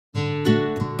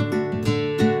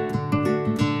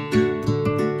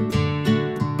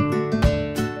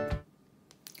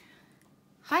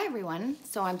everyone.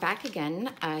 So I'm back again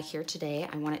here today.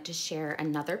 I wanted to share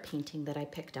another painting that I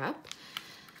picked up.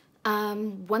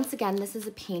 Once again, this is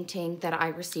a painting that I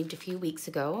received a few weeks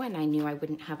ago and I knew I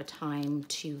wouldn't have a time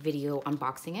to video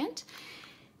unboxing it.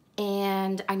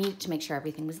 And I needed to make sure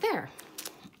everything was there.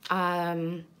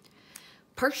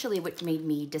 Partially what made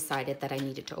me decided that I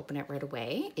needed to open it right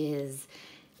away is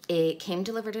it came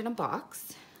delivered in a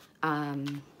box.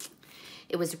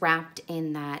 It was wrapped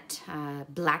in that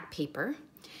black paper,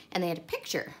 and they had a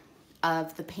picture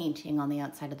of the painting on the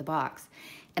outside of the box.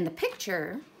 And the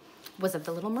picture was of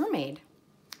the Little Mermaid.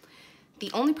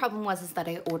 The only problem was is that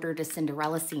I ordered a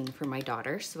Cinderella scene for my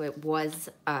daughter, so it was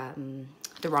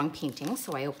the wrong painting.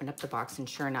 So I opened up the box, and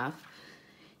sure enough,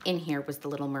 in here was the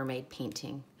Little Mermaid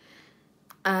painting.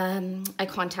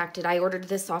 I ordered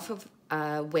this off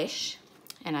of Wish,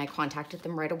 and I contacted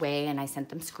them right away, and I sent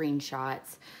them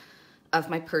screenshots of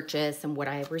my purchase and what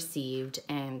I received,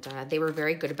 and they were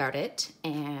very good about it.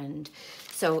 And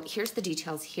so here's the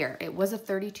details here. It was a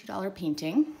 $32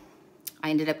 painting. I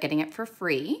ended up getting it for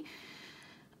free.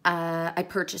 I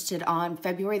purchased it on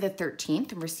February the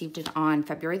 13th and received it on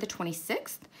February the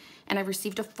 26th, and I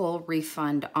received a full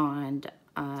refund on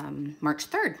March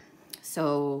 3rd.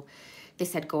 So they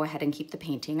said go ahead and keep the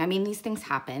painting. I mean, these things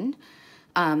happen.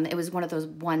 It was one of those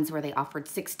ones where they offered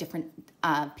 6 different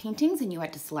paintings and you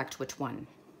had to select which one.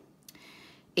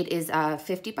 It is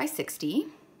 50 by 60,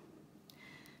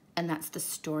 and that's the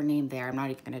store name there. I'm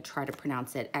not even going to try to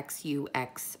pronounce it.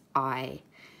 Xuxiaor.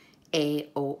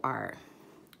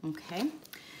 Okay.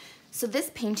 So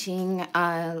this painting,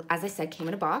 as I said, came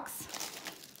in a box.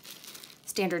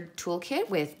 Standard toolkit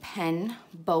with pen,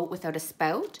 boat without a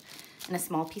spout, and a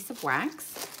small piece of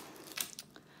wax.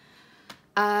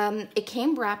 It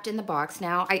came wrapped in the box.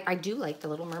 Now, I do like the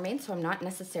Little Mermaid, so I'm not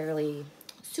necessarily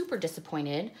super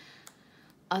disappointed,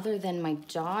 other than my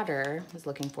daughter was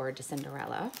looking forward to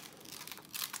Cinderella.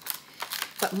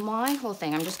 But my whole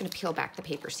thing, I'm just going to peel back the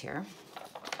papers here.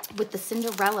 With the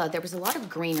Cinderella, there was a lot of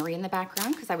greenery in the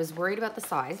background because I was worried about the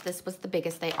size. This was the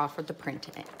biggest they offered the print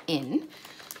in.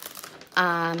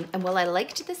 And while I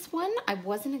liked this one, I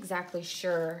wasn't exactly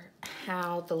sure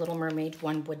how the Little Mermaid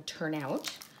one would turn out.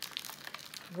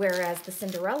 Whereas the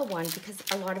Cinderella one, because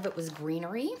a lot of it was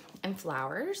greenery and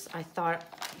flowers, I thought,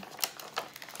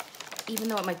 even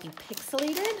though it might be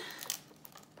pixelated,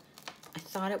 I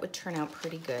thought it would turn out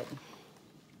pretty good.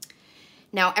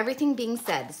 Now, everything being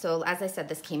said, so as I said,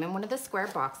 this came in one of the square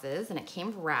boxes and it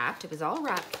came wrapped. It was all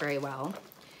wrapped very well,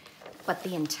 but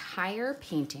the entire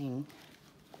painting,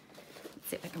 let's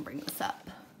see if I can bring this up,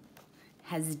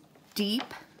 has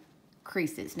deep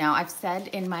creases. Now, I've said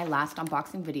in my last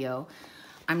unboxing video,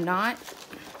 I'm not,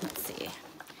 let's see,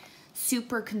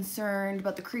 super concerned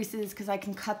about the creases because I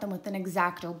can cut them with an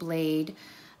X-Acto blade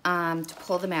to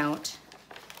pull them out.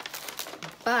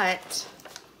 But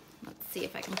let's see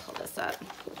if I can pull this up.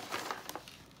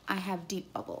 I have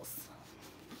deep bubbles.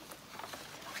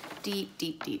 Deep,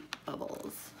 deep, deep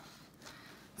bubbles.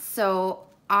 So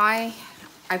I've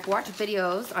watched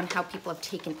videos on how people have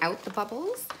taken out the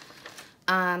bubbles.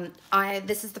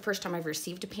 This is the first time I've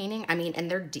received a painting. I mean,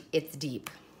 and it's deep.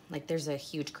 Like there's a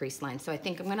huge crease line. So I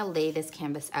think I'm gonna lay this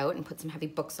canvas out and put some heavy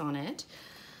books on it.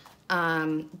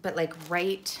 But like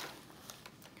right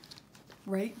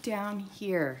down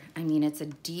here, I mean, it's a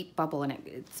deep bubble and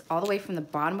it's all the way from the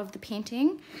bottom of the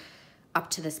painting up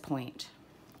to this point,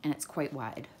 and it's quite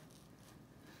wide.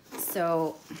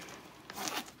 So,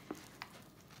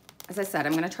 as I said,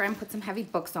 I'm gonna try and put some heavy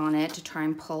books on it to try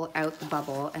and pull out the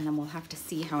bubble, and then we'll have to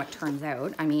see how it turns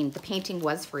out. I mean, the painting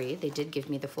was free. They did give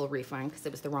me the full refund because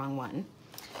it was the wrong one.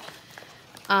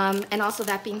 And also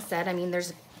that being said, I mean,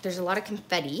 there's a lot of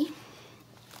confetti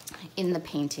in the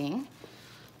painting,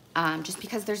 just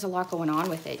because there's a lot going on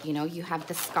with it. You know, you have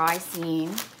the sky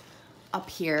scene up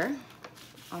here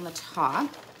on the top,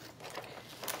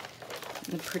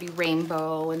 and the pretty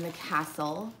rainbow and the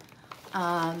castle.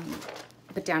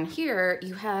 But down here,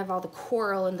 you have all the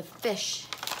coral and the fish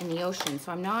in the ocean.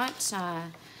 So I'm not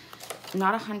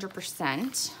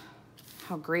 100%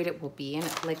 how great it will be. And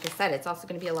like I said, it's also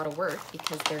gonna be a lot of work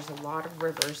because there's a lot of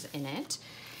rivers in it.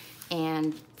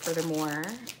 And furthermore,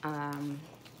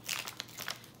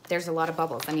 there's a lot of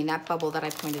bubbles. I mean, that bubble that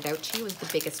I pointed out to you is the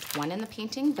biggest one in the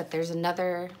painting, but there's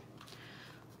another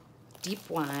deep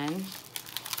one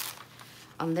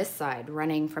on this side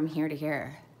running from here to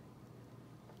here.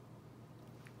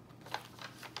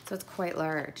 So it's quite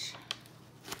large.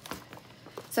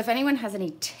 So if anyone has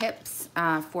any tips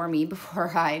for me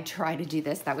before I try to do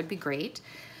this, that would be great.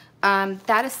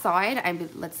 That aside,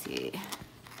 let's see.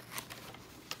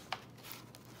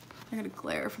 I'm gonna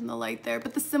glare from the light there,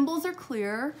 but the symbols are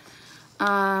clear.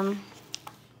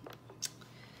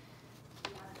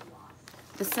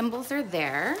 The symbols are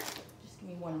there. Just give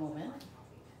me one moment.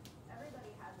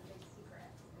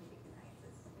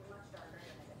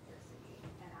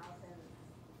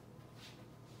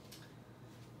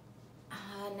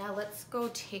 Now let's go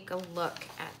take a look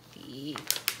at the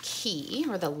key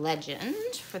or the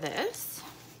legend for this.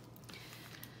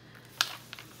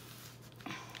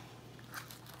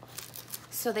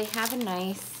 So they have a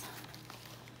nice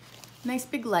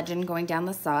big legend going down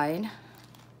the side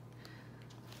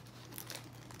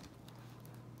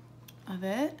of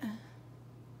it.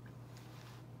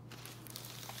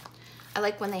 I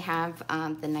like when they have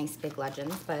the nice big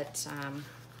legends, but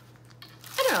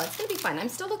I don't know, it's gonna be fun. I'm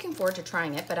still looking forward to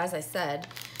trying it, but as I said,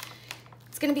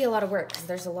 it's gonna be a lot of work because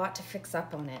there's a lot to fix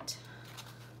up on it.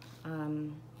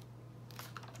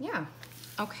 Yeah,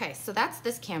 okay, so that's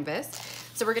this canvas.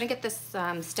 So we're gonna get this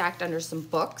stacked under some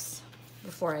books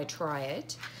before I try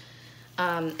it.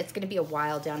 It's gonna be a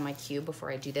while down my queue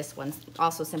before I do this one,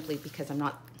 also simply because I'm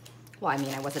not, well, I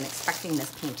mean, I wasn't expecting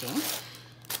this painting.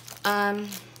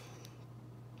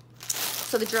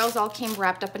 So the drills all came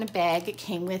wrapped up in a bag. It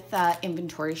came with an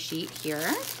inventory sheet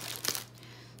here.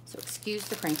 So excuse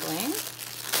the crinkling.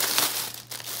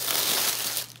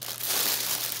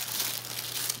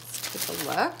 Let's take a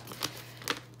look.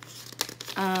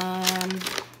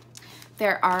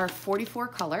 There are 44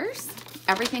 colors.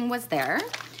 Everything was there.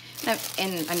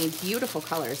 And I mean, beautiful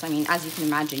colors. I mean, as you can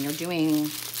imagine, you're doing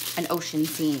an ocean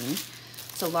scene.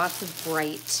 So lots of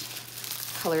bright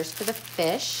colors for the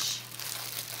fish.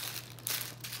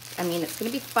 I mean, it's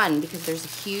gonna be fun because there's a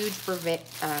huge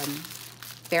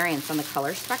variance on the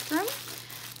color spectrum.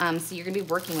 So you're gonna be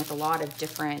working with a lot of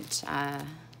different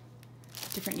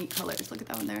neat colors. Look at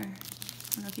that one there.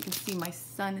 I don't know if you can see, my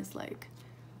sun is like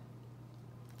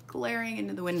glaring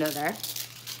into the window there.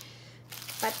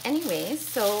 But anyways,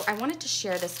 so I wanted to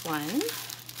share this one.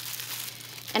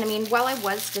 And I mean, while I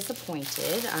was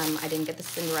disappointed, I didn't get the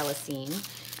Cinderella scene.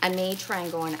 I may try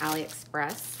and go on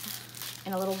AliExpress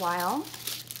in a little while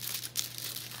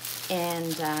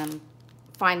and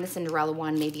find the Cinderella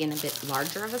one maybe in a bit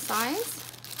larger of a size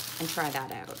and try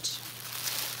that out.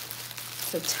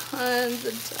 So tons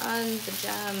of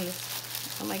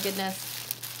gems. Oh my goodness.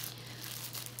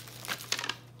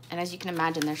 And as you can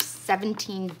imagine, there's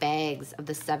 17 bags of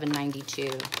the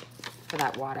 $7.92 for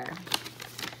that water.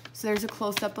 So there's a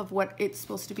close-up of what it's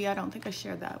supposed to be. I don't think I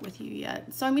shared that with you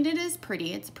yet. So I mean, it is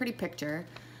pretty. It's a pretty picture.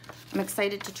 I'm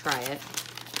excited to try it.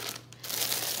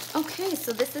 Okay,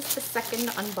 so this is the second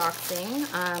unboxing.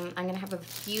 I'm gonna have a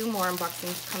few more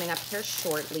unboxings coming up here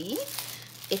shortly.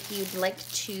 If you'd like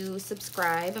to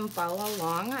subscribe and follow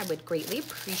along, I would greatly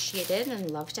appreciate it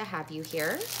and love to have you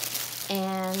here.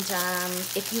 And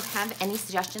if you have any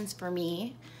suggestions for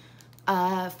me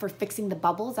for fixing the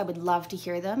bubbles, I would love to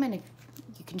hear them. And if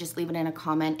you can just leave it in a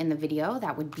comment in the video,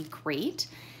 that would be great.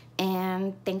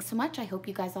 And thanks so much. I hope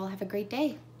you guys all have a great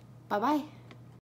day. Bye-bye.